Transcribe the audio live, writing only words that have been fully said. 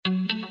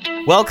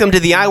Welcome to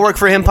the I Work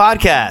for Him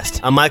podcast.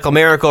 I'm Michael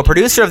Miracle,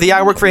 producer of the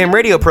I Work for Him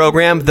radio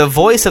program, the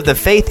voice of the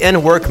faith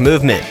and work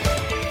movement.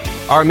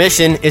 Our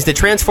mission is to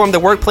transform the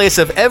workplace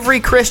of every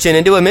Christian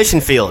into a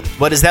mission field.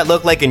 What does that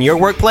look like in your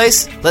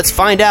workplace? Let's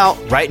find out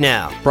right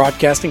now.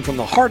 Broadcasting from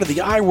the heart of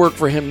the I Work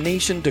for Him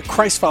nation to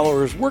Christ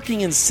followers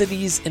working in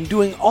cities and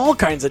doing all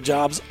kinds of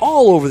jobs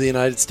all over the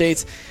United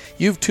States,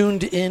 you've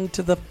tuned in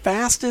to the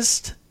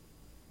fastest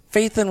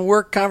faith and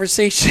work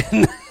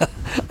conversation.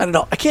 I don't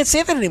know. I can't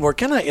say that anymore,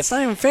 can I? It's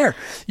not even fair.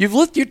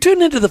 You're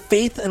tuned into the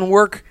faith and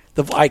work.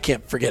 I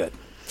can't forget it.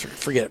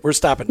 Forget it. We're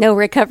stopping. No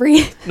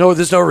recovery. No,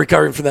 there's no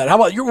recovery for that. How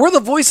about we're the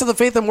voice of the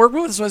faith and work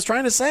movement. That's what I was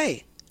trying to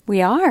say.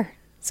 We are.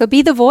 So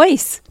be the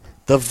voice.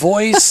 The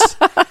voice.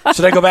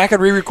 Should I go back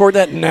and re-record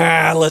that?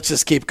 Nah, let's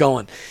just keep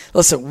going.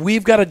 Listen,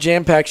 we've got a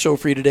jam-packed show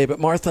for you today, but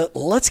Martha,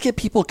 let's get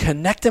people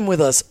connecting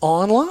with us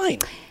online.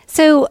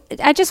 So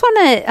I just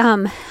want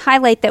to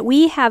highlight that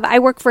we have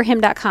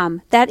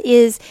iworkforhim.com. That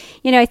is,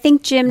 I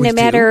think, Jim,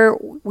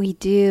 we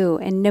do.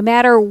 And no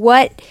matter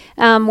what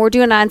we're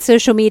doing on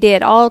social media,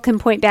 it all can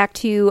point back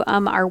to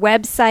our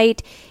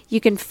website.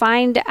 You can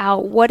find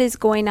out what is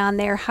going on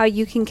there, how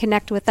you can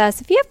connect with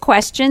us. If you have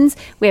questions,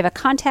 we have a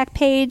contact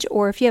page,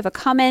 or if you have a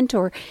comment,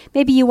 or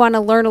maybe you want to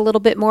learn a little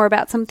bit more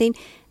about something,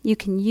 you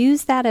can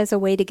use that as a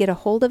way to get a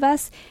hold of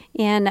us.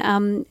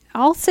 And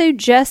also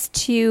just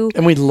to...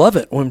 And we love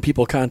it when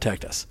people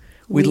contact us.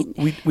 We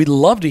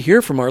love to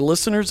hear from our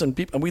listeners and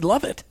people, and we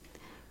love it.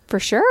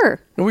 For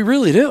sure. And we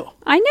really do.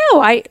 I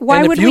know.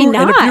 Why would we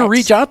not? And if you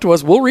reach out to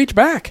us, we'll reach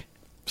back.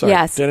 Sorry,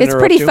 yes. It's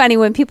pretty funny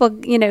when people,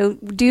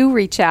 do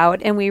reach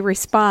out and we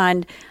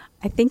respond.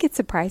 I think it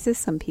surprises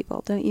some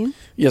people, don't you?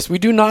 Yes, we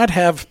do not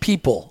have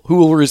people who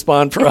will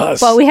respond for us.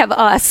 Well, we have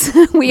us.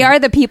 We are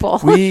the people.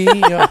 We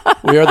are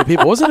the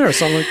people. Wasn't there a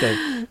song like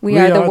that? We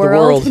are the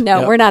world.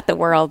 No, we're not the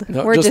world.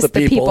 No, we're just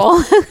the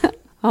people.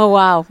 Oh,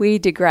 wow. We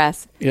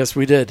digress. Yes,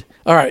 we did.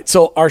 All right.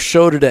 So our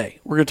show today,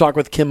 we're going to talk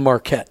with Kim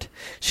Marquette.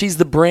 She's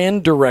the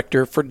brand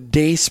director for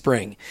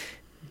DaySpring.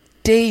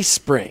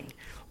 DaySpring,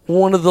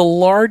 one of the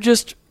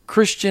largest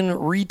Christian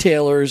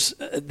retailers.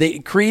 They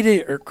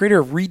creator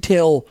of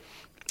retail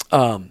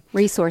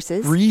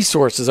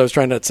resources. I was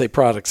trying not to say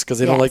products because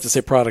they don't like to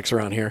say products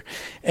around here.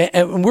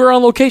 And we're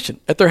on location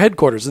at their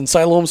headquarters in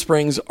Siloam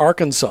Springs,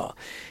 Arkansas.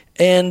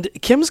 And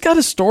Kim's got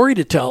a story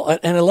to tell.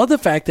 And I love the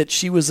fact that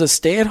she was a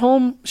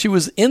stay-at-home. She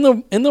was in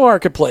the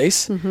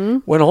marketplace,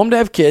 went home to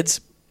have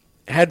kids,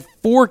 had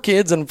 4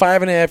 kids in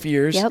 5.5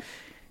 years,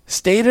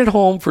 stayed at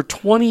home for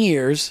 20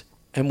 years,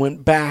 and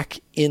went back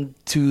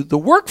into the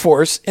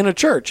workforce in a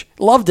church.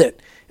 Loved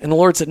it. And the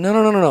Lord said,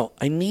 no.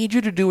 I need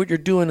you to do what you're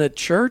doing at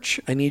church.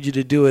 I need you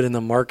to do it in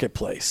the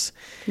marketplace.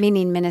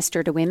 Meaning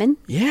minister to women?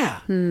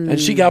 Yeah. And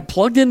she got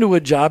plugged into a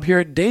job here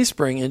at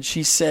DaySpring, and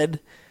she said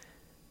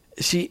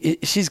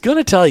she's going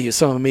to tell you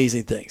some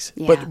amazing things.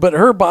 Yeah. But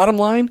her bottom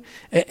line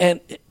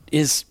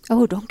is...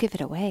 Oh, don't give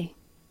it away.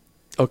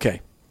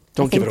 Okay.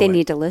 Don't give it away. I think they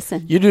need to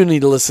listen. You do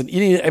need to listen.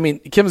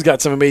 Kim's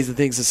got some amazing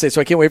things to say, so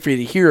I can't wait for you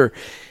to hear her.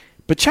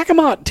 But check them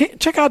out.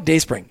 Check out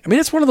DaySpring.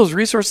 It's one of those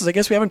resources I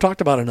guess we haven't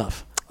talked about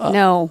enough.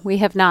 No, we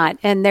have not.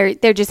 And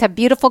they just have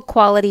beautiful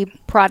quality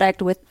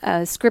product with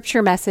a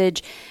scripture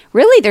message.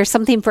 Really, there's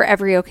something for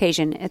every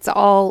occasion. It's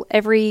all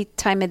every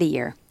time of the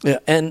year. Yeah.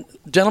 And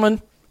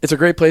gentlemen, it's a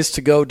great place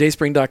to go,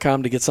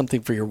 dayspring.com, to get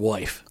something for your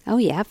wife. Oh,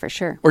 yeah, for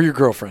sure. Or your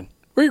girlfriend.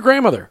 Or your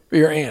grandmother. Or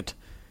your aunt.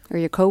 Or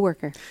your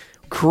coworker.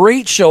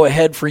 Great show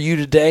ahead for you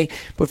today.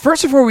 But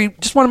first, before we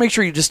just want to make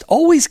sure you just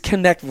always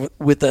connect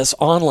with us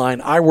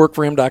online,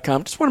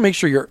 iworkforhim.com. Just want to make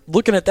sure you're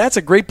looking at that's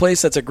a great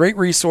place. That's a great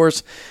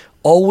resource.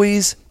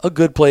 Always a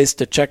good place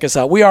to check us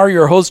out. We are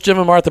your hosts, Jim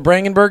and Martha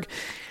Brangenberg.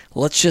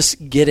 Let's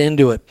just get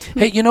into it.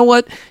 Hey, you know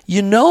what?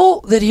 You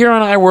know that here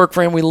on I Work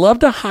for Him, we love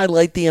to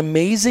highlight the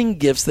amazing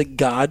gifts that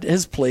God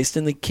has placed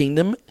in the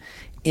kingdom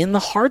in the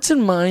hearts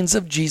and minds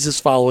of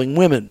Jesus-following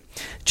women.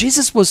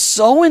 Jesus was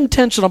so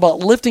intentional about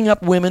lifting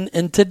up women,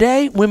 and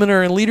today women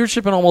are in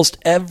leadership in almost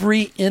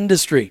every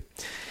industry.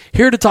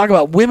 Here to talk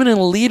about women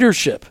in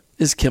leadership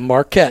is Kim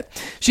Marquette.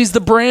 She's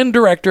the brand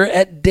director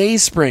at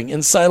DaySpring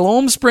in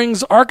Siloam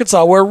Springs,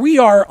 Arkansas, where we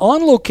are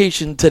on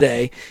location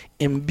today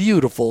in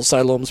beautiful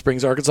Siloam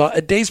Springs, Arkansas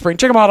at DaySpring.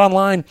 Check them out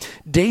online,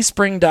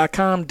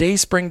 dayspring.com,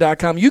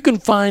 dayspring.com. You can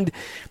find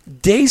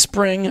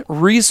DaySpring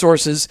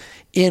resources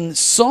in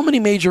so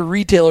many major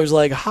retailers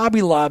like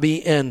Hobby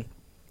Lobby and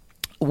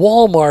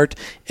Walmart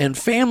and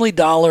Family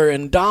Dollar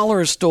and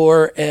Dollar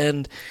Store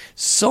and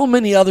so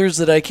many others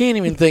that I can't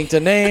even think to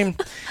name.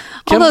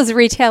 All those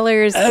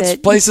retailers. That's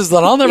places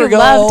that I'll never go.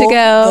 Love to go.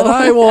 That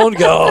I won't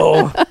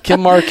go.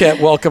 Kim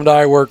Marquette, welcome to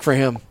I Work for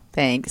Him.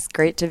 Thanks.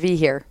 Great to be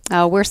here.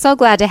 Oh, we're so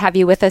glad to have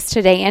you with us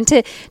today and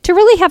to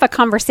really have a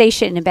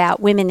conversation about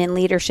women in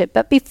leadership.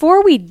 But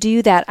before we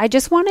do that, I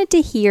just wanted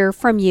to hear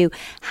from you.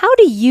 How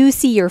do you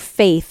see your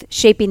faith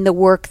shaping the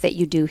work that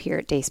you do here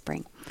at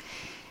DaySpring?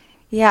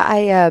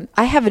 Yeah,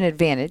 I have an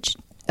advantage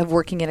of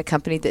working in a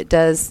company that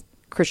does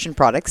Christian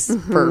products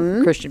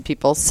for Christian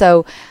people.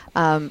 So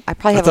I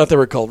thought they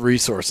were called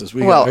resources.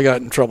 I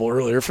got in trouble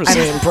earlier for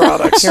saying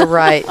products. You're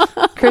right.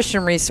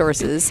 Christian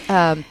resources.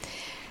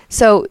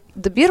 So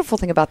the beautiful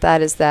thing about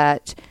that is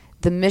that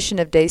the mission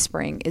of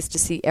DaySpring is to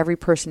see every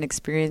person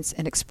experience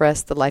and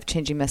express the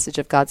life-changing message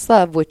of God's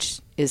love,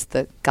 which is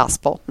the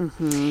gospel.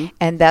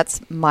 And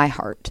that's my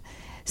heart.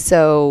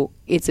 So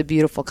it's a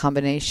beautiful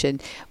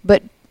combination.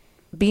 But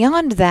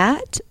beyond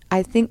that,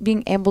 I think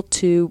being able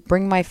to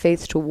bring my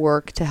faith to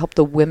work to help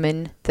the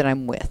women that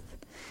I'm with.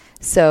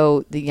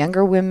 So the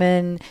younger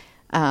women,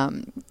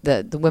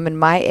 the women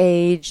my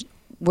age,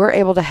 we're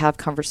able to have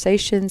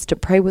conversations, to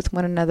pray with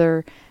one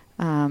another,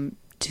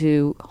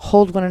 to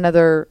hold one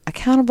another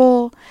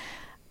accountable.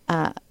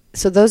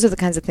 So those are the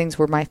kinds of things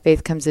where my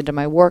faith comes into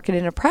my work. And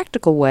in a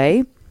practical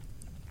way,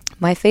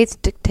 my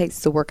faith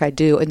dictates the work I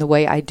do and the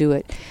way I do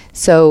it.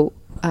 So,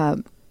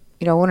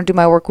 I want to do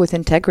my work with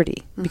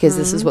integrity because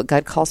this is what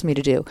God calls me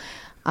to do.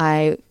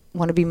 I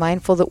want to be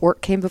mindful that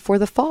work came before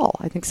the fall.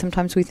 I think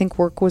sometimes we think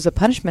work was a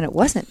punishment. It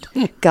wasn't.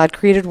 God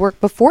created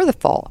work before the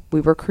fall.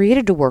 We were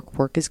created to work.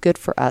 Work is good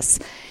for us.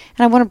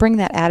 And I want to bring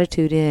that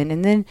attitude in.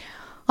 And then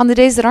on the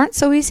days that aren't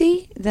so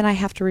easy, then I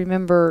have to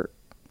remember,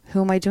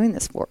 who am I doing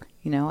this for?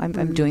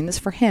 I'm doing this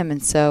for Him.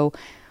 And so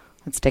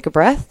let's take a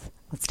breath.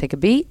 Let's take a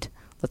beat.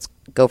 Let's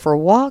go for a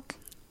walk.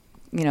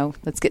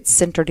 Let's get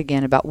centered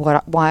again about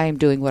why I'm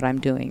doing what I'm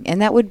doing.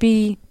 And that would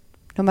be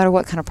no matter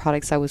what kind of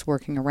products I was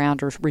working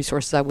around or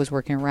resources I was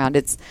working around.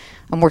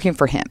 I'm working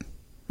for Him,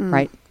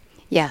 right?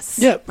 Yes.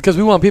 Yeah, because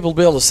we want people to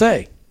be able to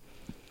say,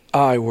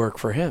 I work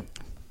for Him.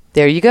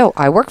 There you go.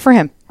 I work for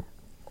Him.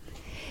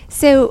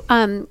 So,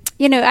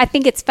 I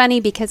think it's funny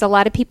because a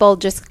lot of people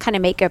just kind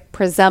of make a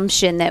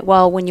presumption that,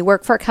 well, when you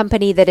work for a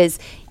company that is,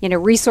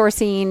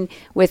 resourcing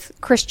with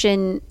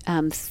Christian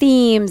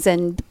themes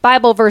and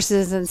Bible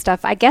verses and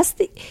stuff, I guess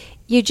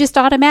you just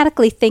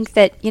automatically think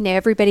that,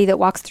 everybody that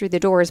walks through the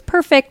door is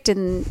perfect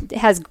and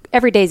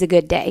every day's a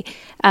good day.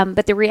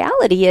 But the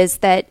reality is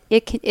that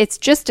it's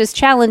just as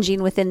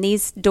challenging within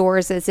these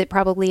doors as it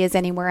probably is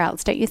anywhere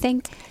else, don't you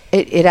think?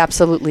 It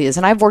absolutely is.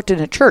 And I've worked in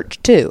a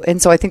church too. And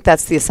so I think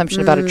that's the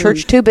assumption about a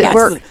church too.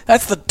 But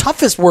that's the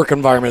toughest work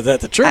environment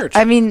at the church.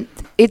 I mean,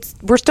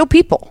 we're still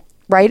people,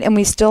 right? And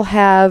we still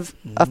have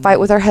a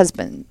fight with our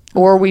husband,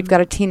 or we've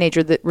got a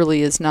teenager that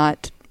really is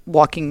not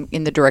walking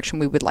in the direction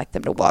we would like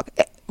them to walk.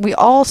 We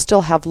all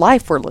still have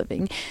life we're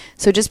living.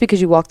 So just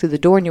because you walk through the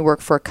door and you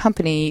work for a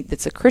company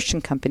that's a Christian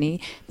company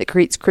that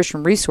creates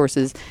Christian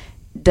resources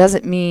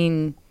doesn't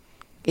mean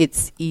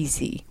it's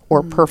easy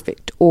or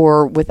perfect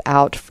or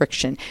without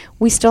friction.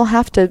 We still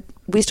have to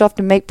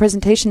make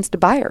presentations to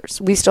buyers.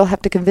 We still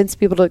have to convince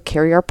people to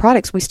carry our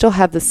products. We still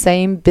have the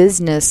same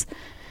business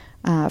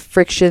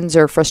frictions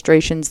or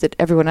frustrations that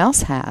everyone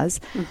else has.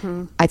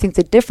 I think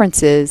the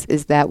difference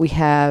is that we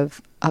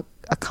have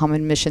a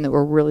common mission that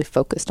we're really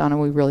focused on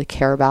and we really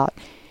care about.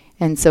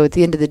 And so at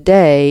the end of the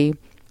day,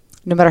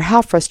 no matter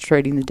how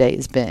frustrating the day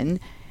has been,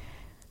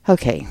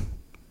 okay,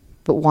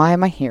 but why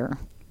am I here?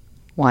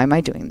 Why am I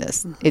doing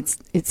this?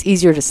 It's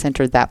easier to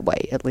center that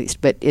way, at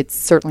least, but it's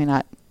certainly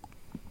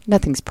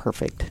nothing's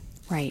perfect.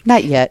 Right.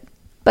 Not yet.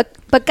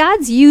 But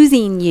God's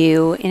using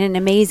you in an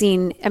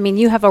amazing,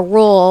 you have a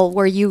role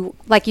where you,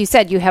 like you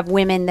said, you have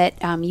women that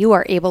you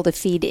are able to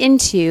feed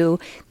into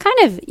kind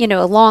of,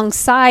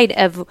 alongside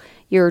of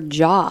your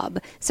job.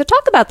 So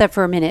talk about that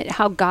for a minute,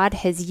 how God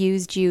has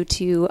used you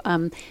to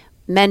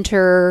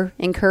mentor,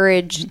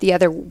 encourage the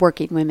other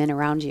working women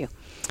around you.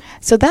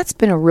 So that's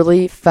been a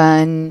really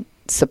fun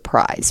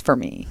surprise for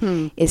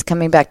me, is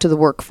coming back to the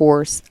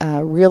workforce,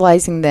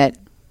 realizing that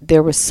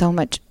there were so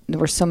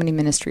many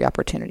ministry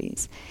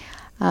opportunities.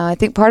 I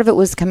think part of it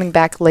was coming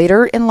back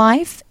later in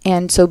life,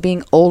 and so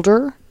being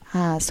older.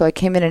 So I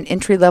came in an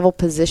entry-level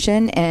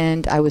position,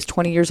 and I was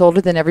 20 years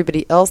older than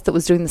everybody else that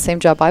was doing the same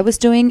job I was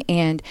doing,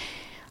 and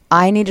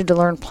I needed to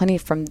learn plenty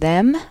from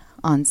them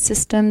on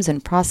systems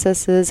and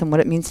processes and what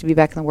it means to be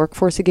back in the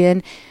workforce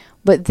again.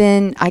 But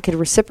then I could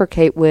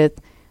reciprocate with,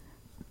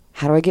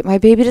 how do I get my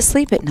baby to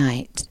sleep at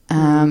night?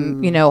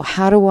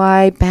 How do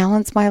I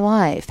balance my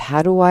life?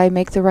 How do I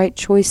make the right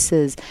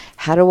choices?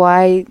 How do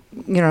I,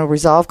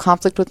 resolve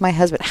conflict with my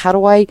husband? How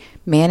do I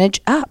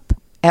manage up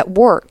at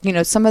work?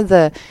 Some of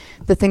the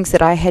things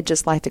that I had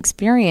just life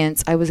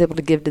experience, I was able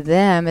to give to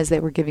them as they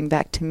were giving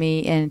back to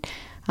me. And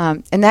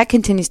that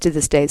continues to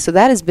this day. So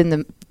that has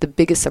been the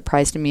biggest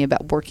surprise to me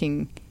about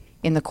working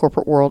in the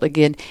corporate world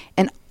again.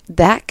 And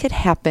that could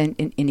happen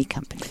in any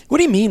company. What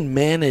do you mean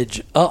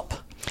manage up?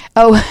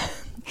 Oh,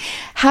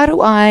 how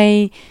do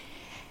I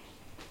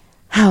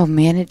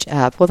manage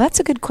up? Well, that's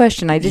a good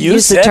question. I didn't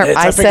use the term.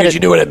 I figured you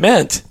knew what it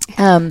meant.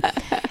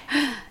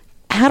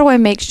 How do I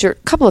make sure? A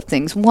couple of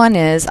things. One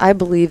is I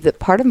believe that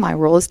part of my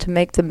role is to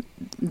make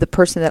the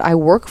person that I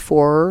work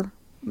for,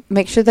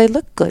 make sure they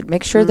look good,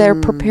 make sure they're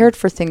prepared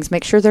for things,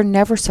 make sure they're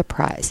never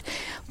surprised.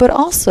 But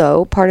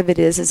also part of it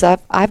is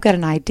I've got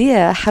an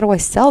idea. How do I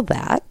sell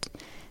that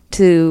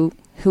to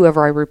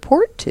whoever I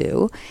report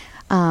to?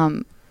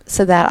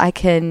 So that I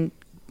can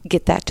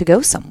get that to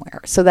go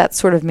somewhere. So that's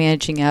sort of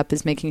managing up,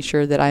 is making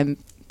sure that I'm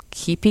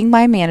keeping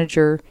my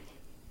manager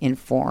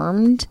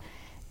informed,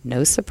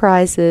 no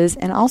surprises,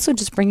 and also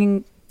just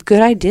bringing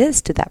good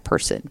ideas to that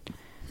person.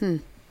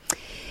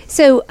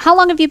 So how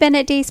long have you been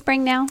at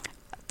DaySpring now?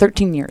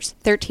 13 years.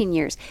 13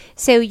 years.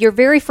 So your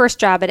very first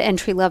job at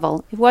entry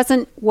level, it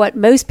wasn't what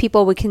most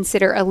people would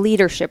consider a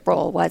leadership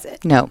role, was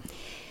it? No.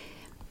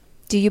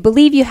 Do you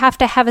believe you have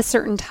to have a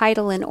certain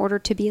title in order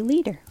to be a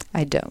leader?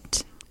 I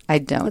don't.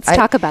 Let's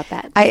talk about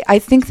that. I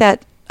think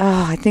that,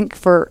 I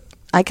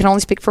can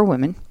only speak for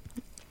women.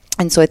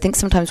 And so I think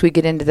sometimes we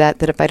get into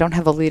that if I don't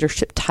have a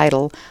leadership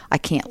title, I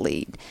can't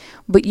lead.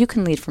 But you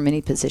can lead from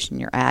any position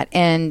you're at.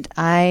 And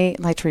I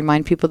like to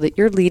remind people that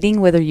you're leading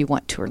whether you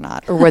want to or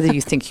not, or whether you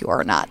think you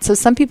are or not. So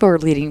some people are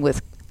leading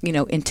with,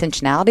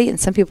 intentionality, and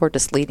some people are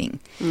just leading.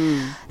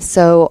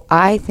 So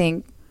I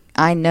think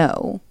I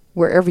know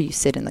wherever you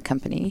sit in the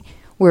company,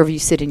 wherever you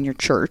sit in your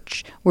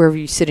church, wherever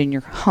you sit in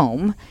your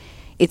home,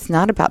 it's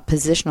not about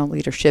positional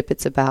leadership,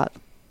 it's about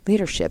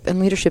leadership. And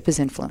leadership is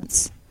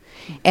influence.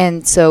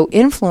 And so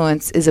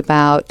influence is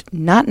about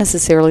not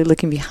necessarily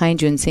looking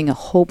behind you and seeing a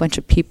whole bunch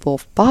of people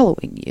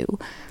following you.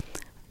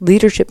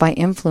 Leadership by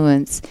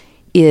influence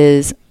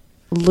is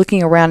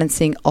looking around and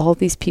seeing all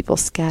these people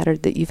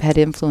scattered that you've had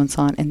influence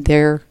on, and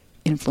they're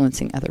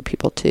influencing other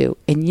people too.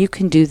 And you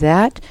can do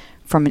that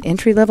from an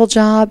entry-level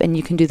job, and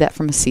you can do that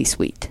from a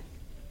C-suite.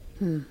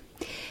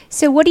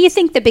 So what do you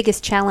think the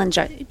biggest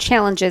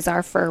challenges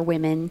are for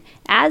women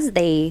as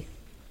they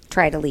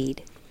try to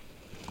lead?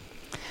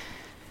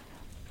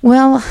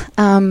 Well,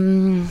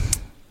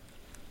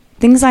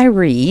 things I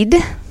read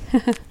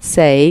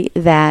say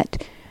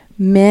that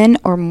men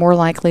are more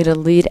likely to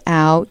lead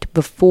out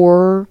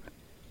before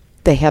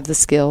they have the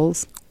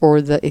skills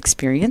or the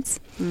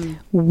experience.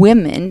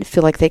 Women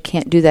feel like they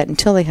can't do that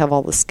until they have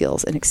all the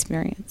skills and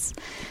experience.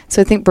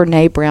 So I think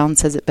Brene Brown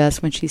says it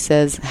best when she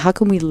says, how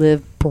can we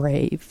live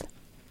brave?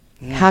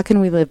 How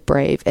can we live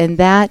brave? And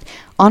that,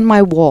 on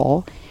my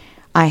wall,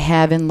 I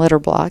have in letter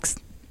blocks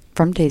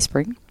from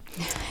DaySpring,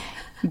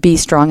 be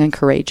strong and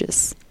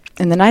courageous.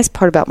 And the nice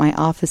part about my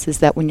office is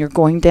that when you're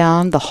going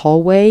down the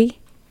hallway,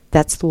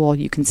 that's the wall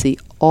you can see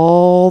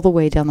all the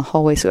way down the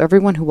hallway. So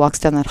everyone who walks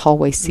down that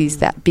hallway sees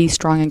that. Be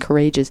strong and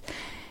courageous.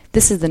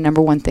 This is the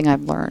number one thing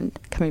I've learned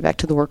coming back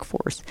to the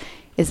workforce,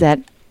 is that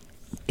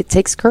it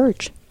takes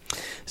courage.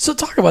 So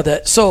talk about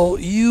that. So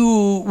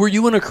were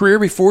you in a career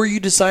before you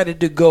decided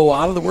to go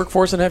out of the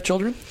workforce and have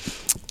children?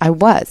 I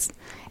was.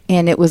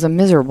 And it was a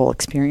miserable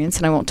experience,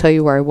 and I won't tell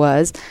you where I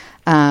was.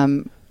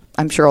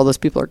 I'm sure all those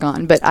people are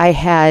gone. But I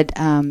had,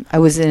 it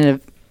was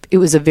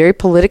a very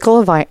political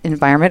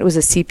environment. It was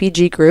a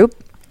CPG group.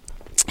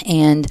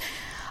 And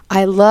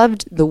I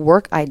loved the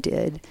work I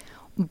did.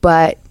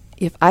 But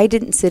if I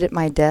didn't sit at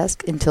my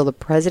desk until the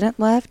president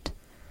left,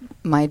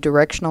 my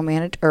directional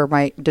manager or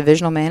my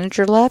divisional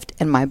manager left,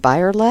 and my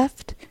buyer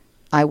left,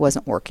 I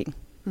wasn't working.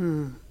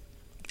 And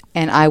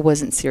I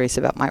wasn't serious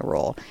about my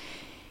role.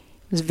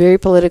 It was very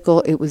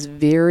political. It was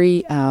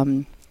very,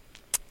 it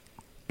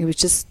was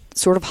just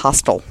sort of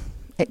hostile.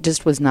 It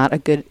just was not a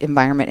good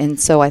environment. And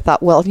so I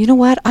thought, well, you know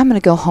what? I'm going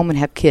to go home and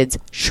have kids.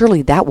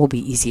 Surely that will be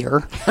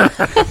easier.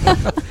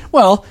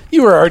 Well,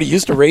 you were already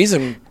used to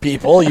raising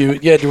people. You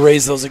had to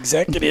raise those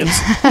executives.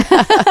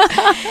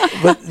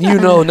 But you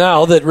know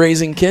now that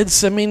raising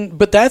kids,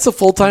 but that's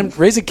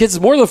raising kids is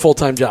more than a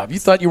full-time job. You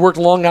thought you worked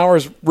long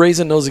hours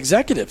raising those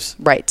executives.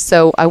 Right.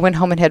 So I went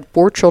home and had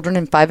 4 children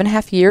in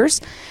 5.5 years.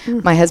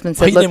 My husband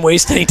said, you didn't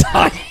waste any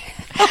time.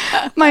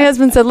 My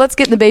husband said, let's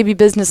get in the baby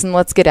business and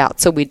let's get out.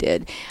 So we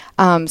did.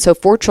 So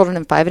 4 children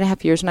in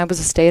 5.5 years, and I was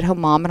a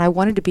stay-at-home mom, and I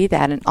wanted to be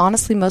that. And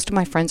honestly, most of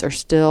my friends are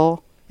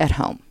still at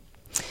home.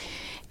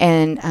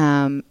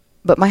 And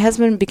but my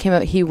husband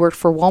he worked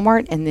for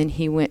Walmart, and then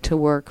he went to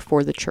work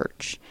for the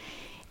church.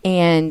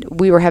 And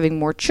we were having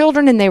more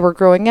children, and they were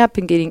growing up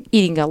and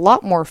eating a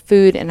lot more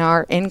food, and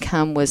our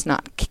income was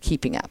not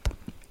keeping up.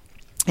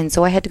 And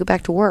so I had to go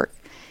back to work,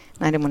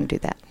 and I didn't want to do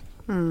that.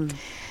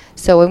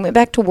 So I went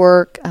back to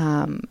work,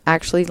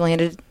 actually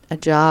landed a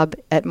job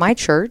at my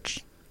church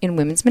in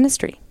women's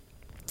ministry.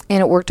 And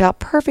it worked out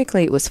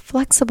perfectly. It was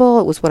flexible.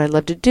 It was what I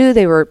loved to do.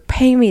 They were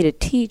paying me to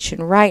teach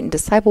and write and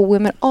disciple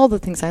women, all the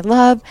things I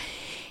love.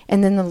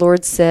 And then the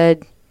Lord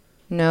said,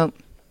 no,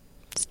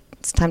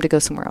 it's time to go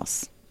somewhere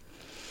else.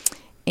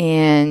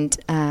 And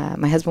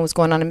my husband was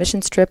going on a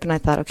mission trip, and I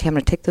thought, okay, I'm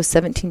going to take those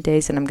 17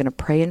 days, and I'm going to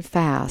pray and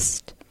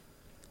fast.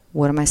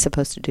 What am I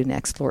supposed to do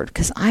next, Lord?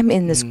 Because I'm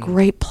in this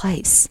great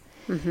place.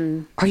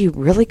 Are you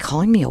really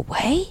calling me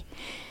away?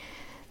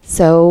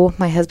 So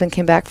my husband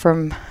came back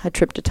from a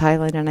trip to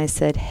Thailand, and I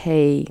said,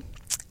 hey,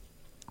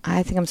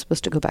 I think I'm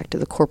supposed to go back to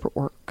the corporate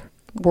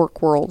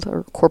work world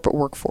or corporate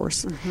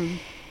workforce.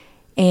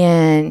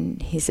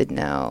 And he said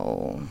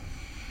no,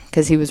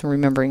 because he was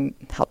remembering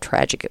how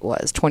tragic it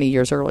was 20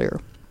 years earlier.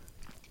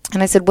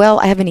 And I said, well,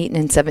 I haven't eaten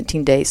in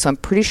 17 days, so I'm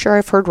pretty sure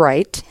I've heard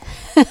right.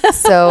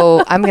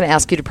 So I'm going to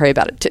ask you to pray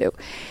about it too.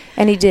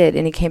 And he did,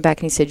 and he came back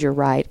and he said, you're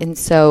right. And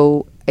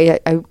so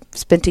I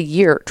spent a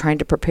year trying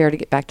to prepare to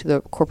get back to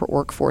the corporate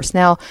workforce.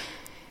 Now,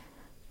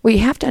 what you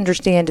have to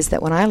understand is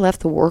that when I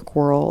left the work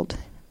world,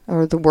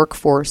 or the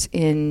workforce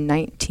in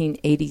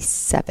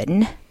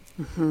 1987.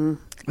 Oh,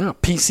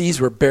 PCs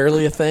were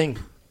barely a thing.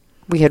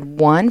 We had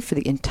one for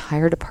the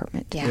entire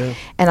department. Yeah.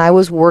 And I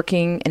was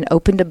working an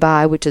open to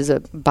buy, which is a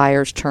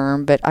buyer's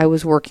term, but I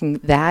was working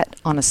that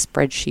on a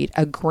spreadsheet.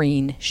 A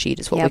green sheet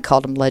is what we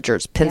called them,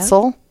 ledgers.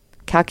 Pencil,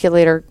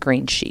 calculator,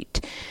 green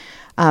sheet.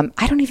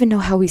 I don't even know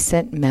how we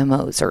sent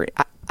memos, or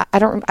I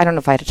don't know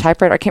if I had a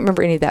typewriter. I can't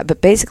remember any of that.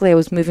 But basically, I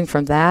was moving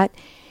from that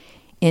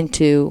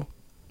into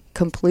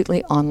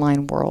completely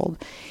online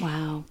world.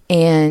 Wow.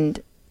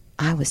 And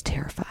I was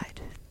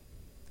terrified.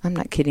 I'm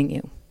not kidding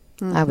you.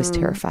 I was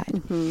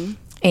terrified.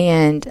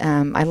 And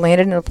I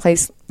landed in a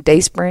place,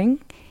 DaySpring,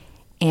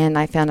 and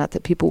I found out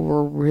that people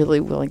were really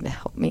willing to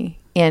help me.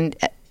 And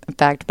in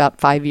fact,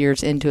 about 5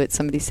 years into it,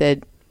 somebody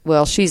said,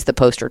 well, she's the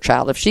poster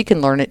child. If she can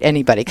learn it,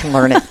 anybody can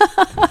learn it.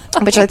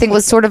 Which I think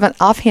was sort of an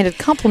offhanded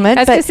compliment.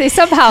 I was going to say,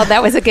 somehow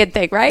that was a good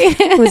thing, right?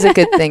 It was a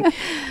good thing.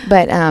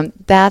 But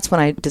that's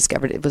when I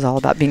discovered it was all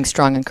about being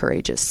strong and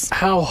courageous.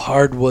 How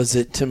hard was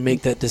it to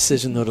make that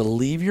decision, though, to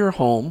leave your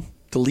home,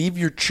 to leave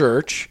your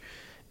church,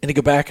 and to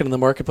go back into the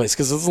marketplace?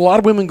 Because there's a lot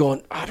of women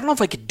going, I don't know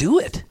if I could do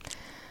it.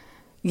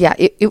 Yeah,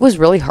 it was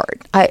really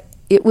hard.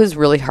 It was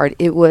really hard.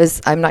 It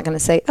was, I'm not going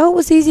to say, oh, it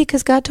was easy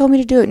because God told me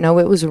to do it. No,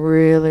 it was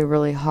really,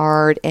 really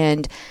hard.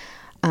 And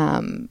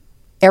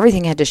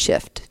everything had to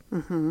shift.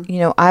 You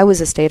know, I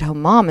was a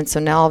stay-at-home mom, and so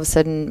now all of a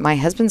sudden my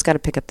husband's got to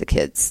pick up the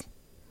kids.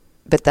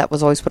 But that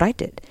was always what I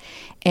did.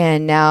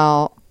 And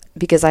now,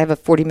 because I have a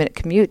 40-minute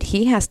commute,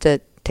 he has to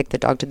take the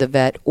dog to the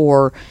vet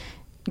or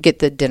get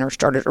the dinner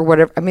started or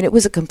whatever. I mean, it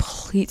was a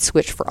complete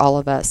switch for all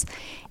of us.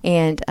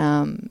 And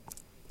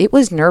it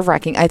was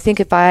nerve-wracking. I think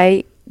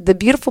the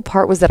beautiful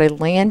part was that I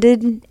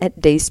landed at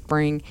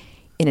DaySpring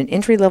in an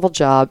entry-level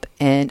job,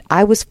 and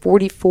I was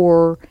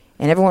 44,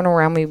 and everyone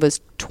around me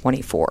was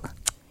 24.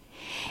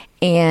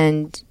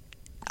 And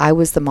I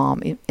was the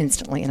mom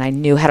instantly, and I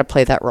knew how to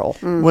play that role.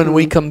 When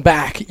we come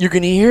back, you're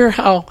going to hear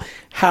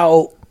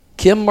how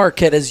Kim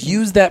Marquette has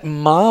used that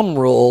mom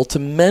role to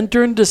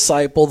mentor and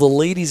disciple the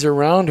ladies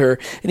around her.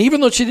 And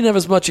even though she didn't have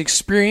as much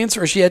experience,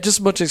 or she had just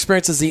as much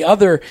experience as the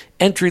other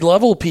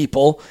entry-level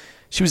people,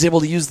 she was able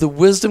to use the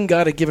wisdom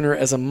God had given her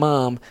as a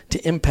mom to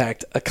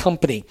impact a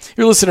company.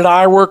 You're listening to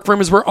I Work For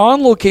Him as we're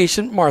on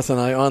location, Martha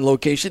and I on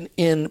location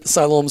in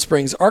Siloam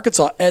Springs,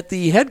 Arkansas, at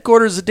the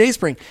headquarters of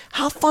DaySpring.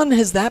 How fun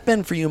has that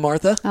been for you,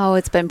 Martha? Oh,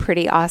 it's been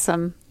pretty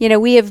awesome. You know,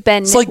 we have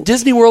been... It's like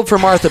Disney World for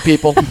Martha,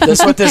 people.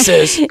 That's what this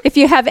is. If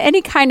you have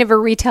any kind of a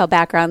retail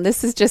background,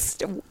 this is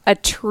just a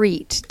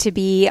treat to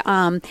be...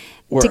 Or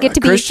a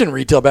Christian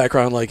retail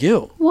background like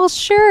you. Well,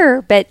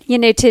 sure. But, you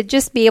know, to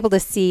just be able to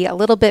see a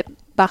little bit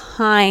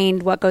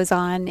behind what goes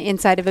on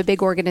inside of a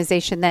big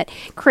organization that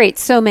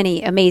creates so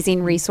many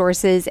amazing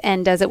resources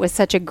and does it with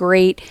such a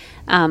great,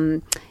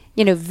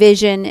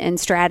 vision and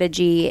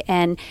strategy.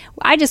 And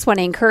I just want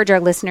to encourage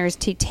our listeners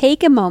to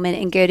take a moment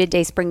and go to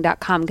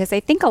dayspring.com, because I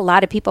think a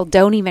lot of people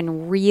don't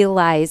even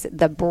realize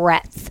the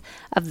breadth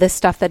of the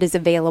stuff that is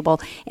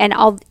available. And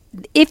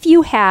if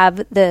you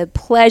have the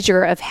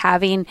pleasure of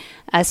having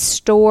a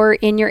store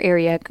in your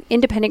area,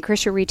 independent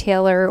Christian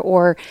retailer,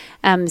 or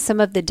some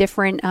of the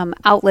different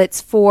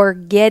outlets for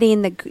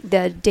getting the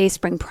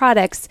DaySpring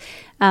products,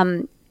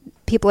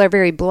 people are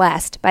very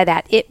blessed by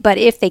that. But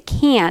if they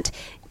can't,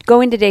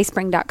 going to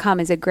dayspring.com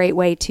is a great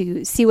way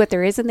to see what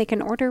there is, and they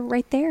can order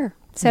right there.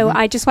 So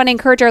I just want to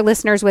encourage our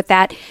listeners with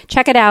that.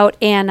 Check it out,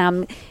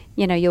 and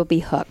you'll be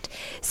hooked.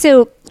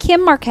 So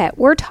Kim Marquette,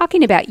 we're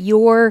talking about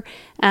your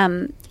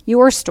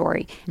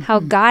story, how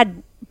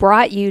God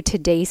brought you to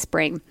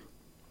DaySpring.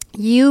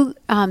 You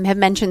have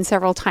mentioned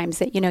several times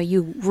that,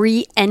 you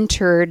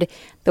re-entered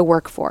the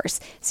workforce.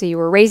 So you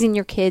were raising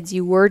your kids,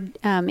 you were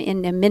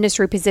in a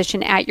ministry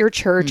position at your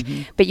church,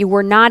 but you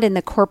were not in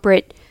the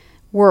corporate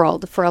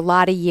world for a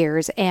lot of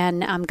years,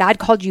 and God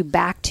called you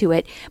back to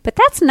it. But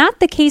that's not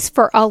the case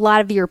for a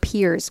lot of your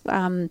peers.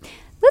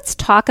 Let's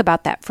talk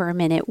about that for a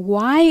minute.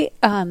 Why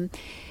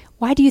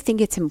do you think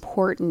it's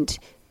important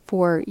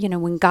for,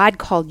 when God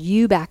called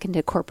you back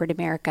into corporate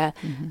America?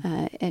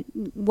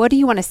 What do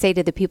you want to say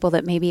to the people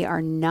that maybe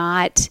are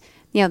not,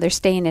 they're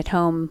staying at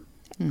home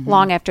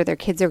long after their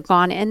kids are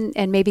gone,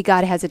 and maybe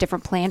God has a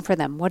different plan for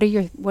them? What are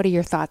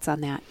your thoughts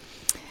on that?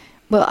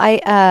 Well,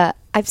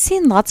 I've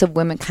seen lots of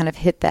women kind of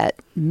hit that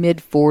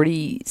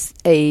mid-40s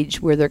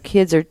age where their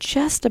kids are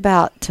just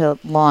about to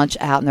launch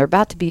out and they're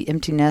about to be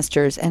empty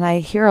nesters. And I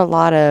hear a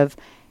lot of,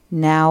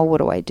 now what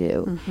do I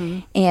do?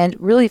 And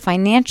really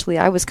financially,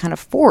 I was kind of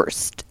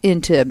forced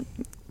into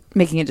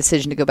making a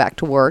decision to go back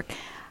to work.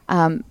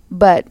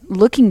 But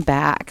looking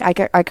back, I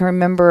can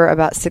remember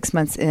about 6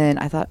 months in,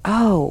 I thought,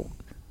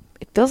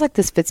 it feels like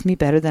this fits me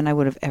better than I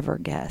would have ever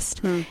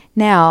guessed.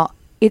 Now,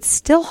 it's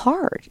still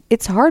hard.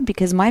 It's hard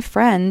because my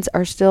friends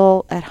are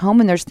still at home,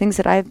 and there's things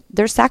that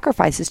there's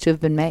sacrifices to have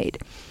been made.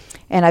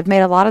 And I've made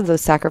a lot of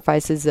those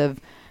sacrifices of,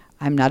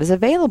 I'm not as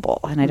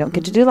available, and I don't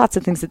get to do lots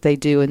of things that they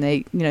do, and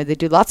they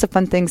do lots of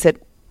fun things that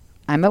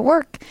I'm at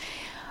work.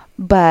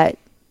 But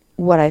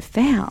what I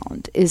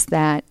found is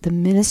that the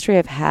ministry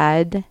I've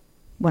had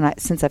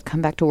since I've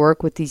come back to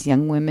work with these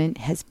young women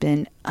has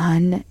been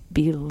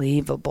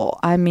unbelievable.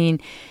 I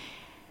mean,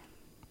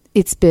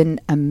 it's been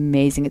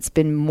amazing. It's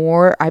been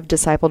more. I've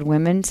discipled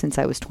women since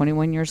I was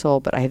 21 years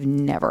old, but I have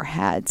never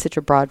had such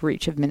a broad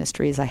reach of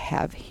ministry as I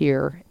have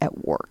here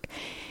at work.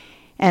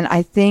 And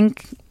I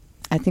think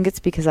it's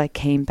because I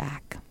came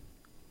back.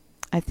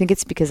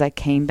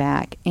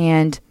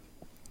 And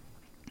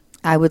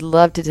I would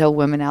love to tell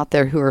women out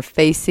there who are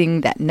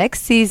facing that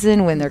next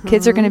season when their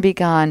kids are going to be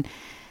gone,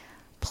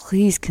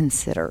 please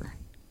consider,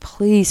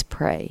 please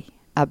pray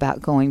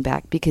about going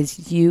back,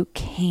 because you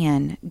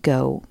can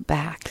go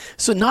back.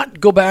 So not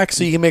go back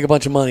so you can make a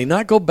bunch of money,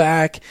 not go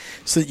back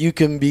so that you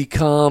can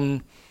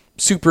become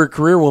super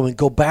career woman.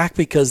 Go back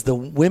because the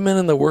women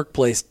in the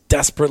workplace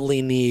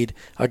desperately need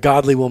a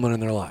godly woman in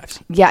their lives.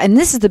 Yeah, and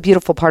this is the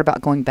beautiful part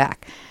about going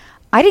back.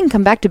 I didn't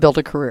come back to build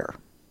a career.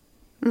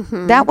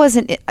 That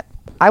wasn't it.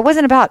 I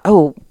wasn't about,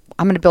 I'm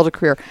going to build a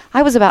career.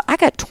 I was about, I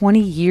got 20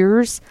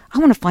 years. I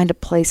want to find a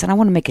place and I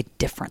want to make a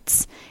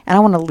difference. And I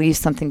want to leave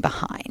something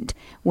behind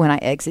when I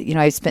exit. You know,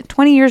 I spent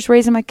 20 years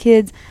raising my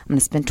kids. I'm going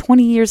to spend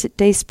 20 years at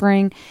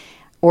DaySpring,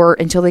 or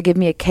until they give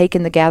me a cake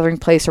in the gathering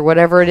place or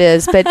whatever it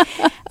is. But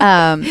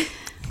I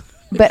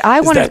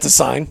want to. Is that the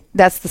sign?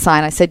 That's the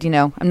sign. I said,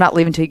 I'm not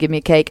leaving until you give me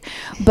a cake.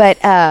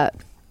 But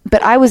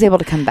I was able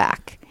to come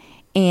back,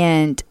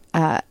 and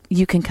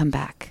you can come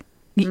back.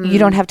 You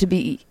don't have to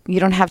be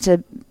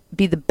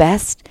the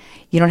best.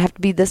 You don't have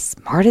to be the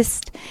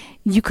smartest.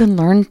 You can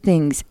learn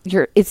things.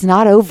 It's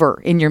not over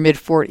in your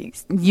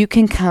mid-40s. You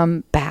can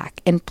come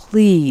back, and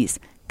please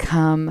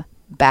come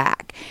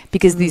back,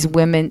 because these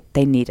women,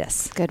 they need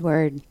us. Good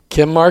word.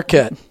 Kim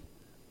Marquette,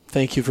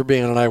 thank you for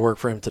being on I Work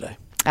for Him today.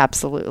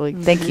 Absolutely.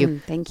 Thank you.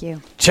 Thank you.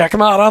 Check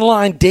them out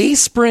online,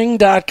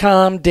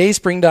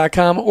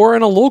 DaySpring.com, or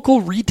in a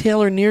local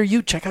retailer near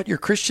you. Check out your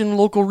Christian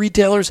local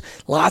retailers.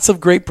 Lots of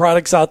great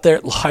products out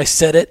there. I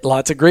said it.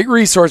 Lots of great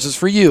resources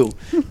for you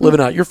living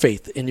out your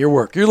faith in your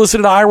work. You're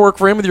listening to I Work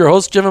for Him with your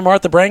hosts, Jim and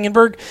Martha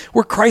Brangenberg.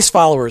 We're Christ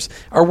followers.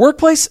 Our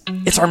workplace,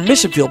 it's our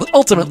mission field, but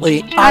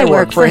ultimately, I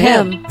work for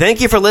Him.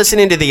 Thank you for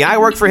listening to the I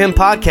Work for Him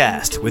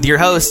podcast with your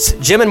hosts,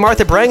 Jim and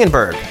Martha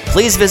Brangenberg.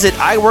 Please visit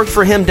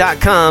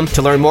iworkforhim.com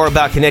to learn more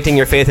about connecting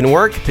your faith and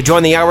work, to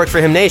join the I Work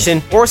for Him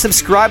Nation, or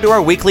subscribe to our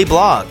weekly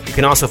blog. You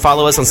can also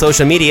follow us on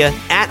social media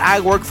at I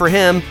Work for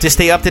Him to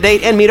stay up to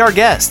date and meet our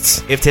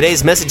guests. If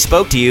today's message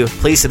spoke to you,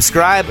 please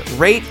subscribe,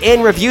 rate,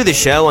 and review the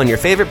show on your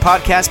favorite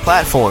podcast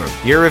platform.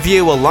 Your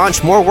review will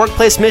launch more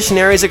workplace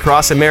missionaries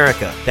across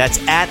America.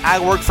 That's at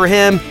I Work for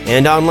Him,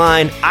 and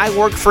online,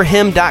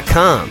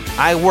 iworkforhim.com.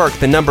 I work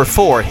the number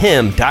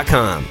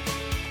 4him.com.